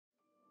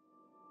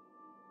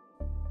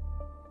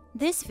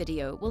This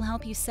video will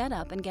help you set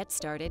up and get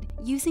started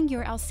using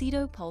your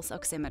Alcedo pulse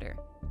oximeter.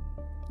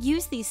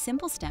 Use these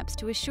simple steps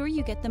to assure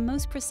you get the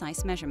most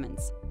precise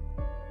measurements.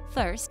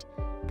 First,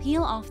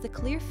 peel off the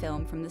clear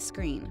film from the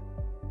screen.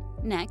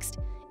 Next,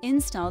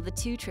 install the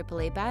two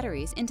AAA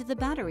batteries into the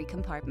battery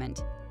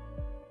compartment.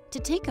 To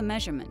take a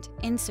measurement,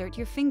 insert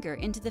your finger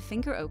into the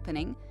finger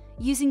opening,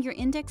 using your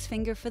index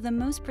finger for the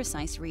most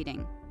precise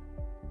reading.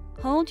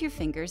 Hold your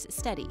fingers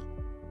steady.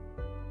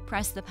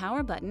 Press the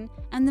power button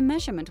and the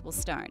measurement will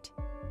start.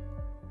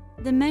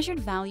 The measured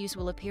values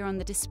will appear on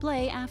the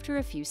display after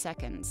a few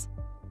seconds.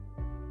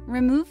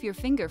 Remove your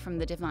finger from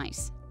the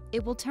device.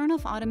 It will turn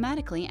off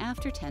automatically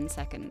after 10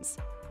 seconds.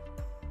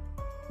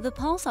 The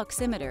pulse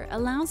oximeter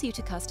allows you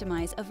to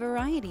customize a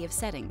variety of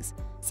settings,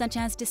 such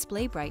as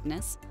display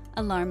brightness,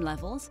 alarm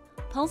levels,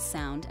 pulse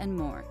sound, and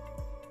more.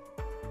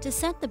 To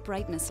set the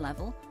brightness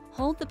level,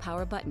 hold the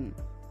power button.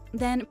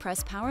 Then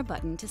press power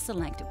button to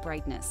select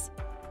brightness.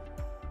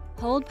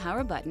 Hold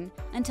power button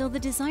until the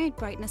desired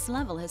brightness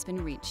level has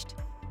been reached.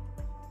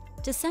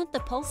 To set the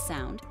pulse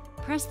sound,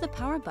 press the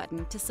power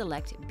button to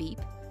select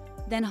beep,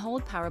 then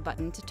hold power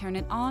button to turn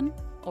it on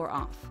or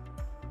off.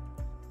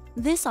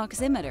 This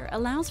oximeter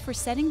allows for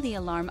setting the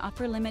alarm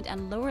upper limit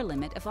and lower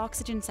limit of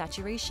oxygen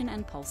saturation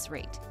and pulse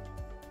rate.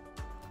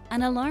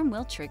 An alarm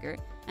will trigger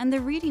and the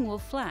reading will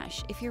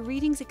flash if your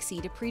readings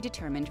exceed a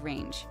predetermined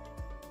range.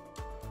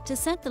 To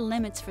set the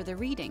limits for the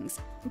readings,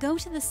 go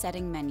to the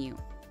setting menu.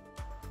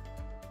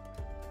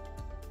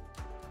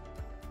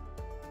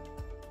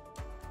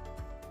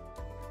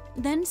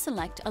 Then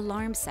select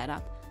Alarm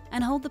Setup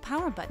and hold the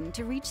power button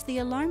to reach the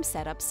Alarm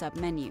Setup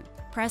sub-menu.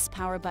 Press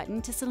power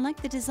button to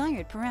select the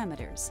desired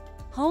parameters.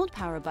 Hold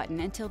power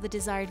button until the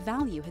desired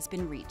value has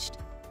been reached.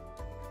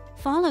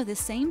 Follow the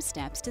same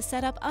steps to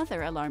set up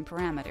other alarm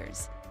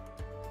parameters.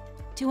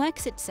 To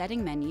exit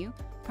setting menu,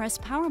 press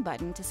power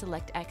button to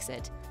select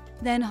Exit,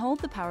 then hold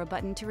the power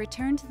button to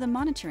return to the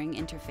monitoring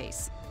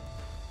interface.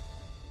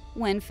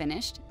 When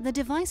finished, the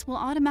device will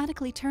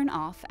automatically turn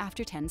off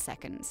after 10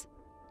 seconds.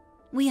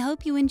 We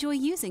hope you enjoy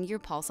using your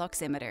pulse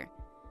oximeter.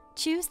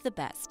 Choose the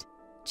best.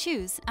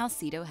 Choose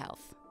Alcedo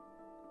Health.